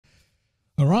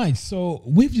All right, so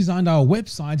we've designed our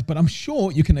website, but I'm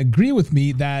sure you can agree with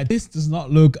me that this does not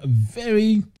look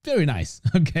very nice,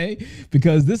 okay?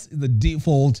 Because this is the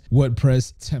default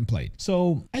WordPress template.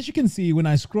 So as you can see, when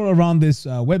I scroll around this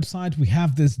website, we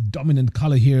have this dominant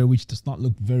color here, which does not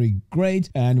look very great.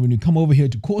 And when you come over here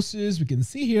to courses, we can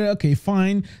see here, okay,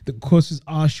 fine. The courses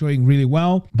are showing really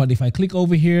well. But if I click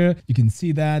over here, you can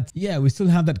see that, yeah, we still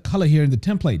have that color here in the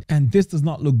template. And this does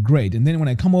not look great. And then when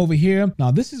I come over here, now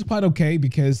this is quite okay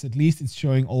because at least it's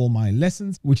showing all my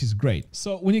lessons, which is great.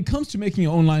 So when it comes to making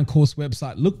your online course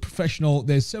website look professional,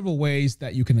 there's several ways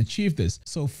that you can achieve this.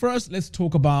 So first, let's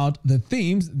talk about the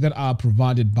themes that are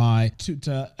provided by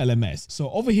Tutor LMS. So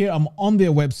over here, I'm on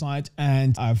their website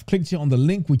and I've clicked here on the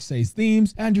link which says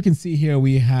themes. And you can see here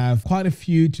we have quite a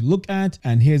few to look at.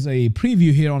 And here's a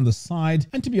preview here on the side.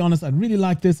 And to be honest, I really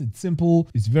like this. It's simple.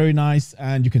 It's very nice.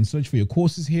 And you can search for your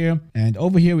courses here. And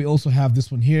over here, we also have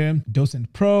this one here,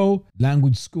 Docent Pro,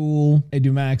 Language School,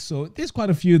 EduMax. So there's quite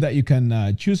a few that you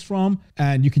can choose from,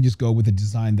 and you can just go with the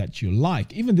design that you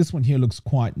like. Even this one here looks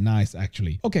quite nice,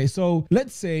 actually. Okay, so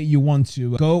let's say you want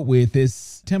to go with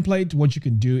this template. What you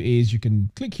can do is you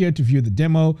can click here to view the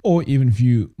demo or even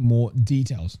view more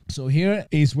details. So here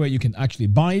is where you can actually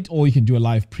buy it, or you can do a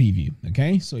live preview.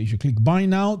 Okay, so if you click buy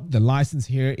now, the license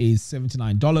here is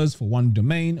 $79 for one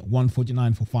domain,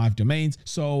 $149 for 5 domains.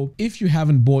 So if you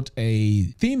haven't bought a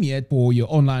theme yet for your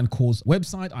online course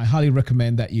website, I highly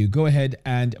recommend that you go ahead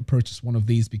and purchase one of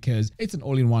these because it's an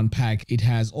all-in-one pack. It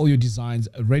has all your designs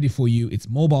ready for you. It's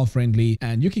mobile friendly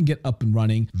and you can get up and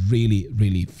running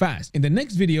really fast. In the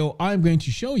next video, I'm going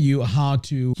to show you how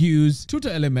to use Tutor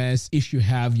LMS if you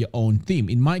have your own theme.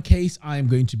 In my case, I'm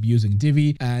going to be using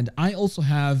Divi, and I also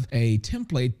have a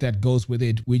template that goes with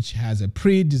it, which has a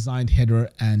pre-designed header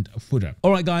and footer.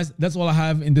 All right, guys, that's all I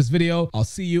have in this video. I'll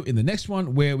see you in the next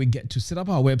one where we get to set up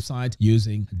our website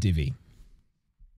using Divi.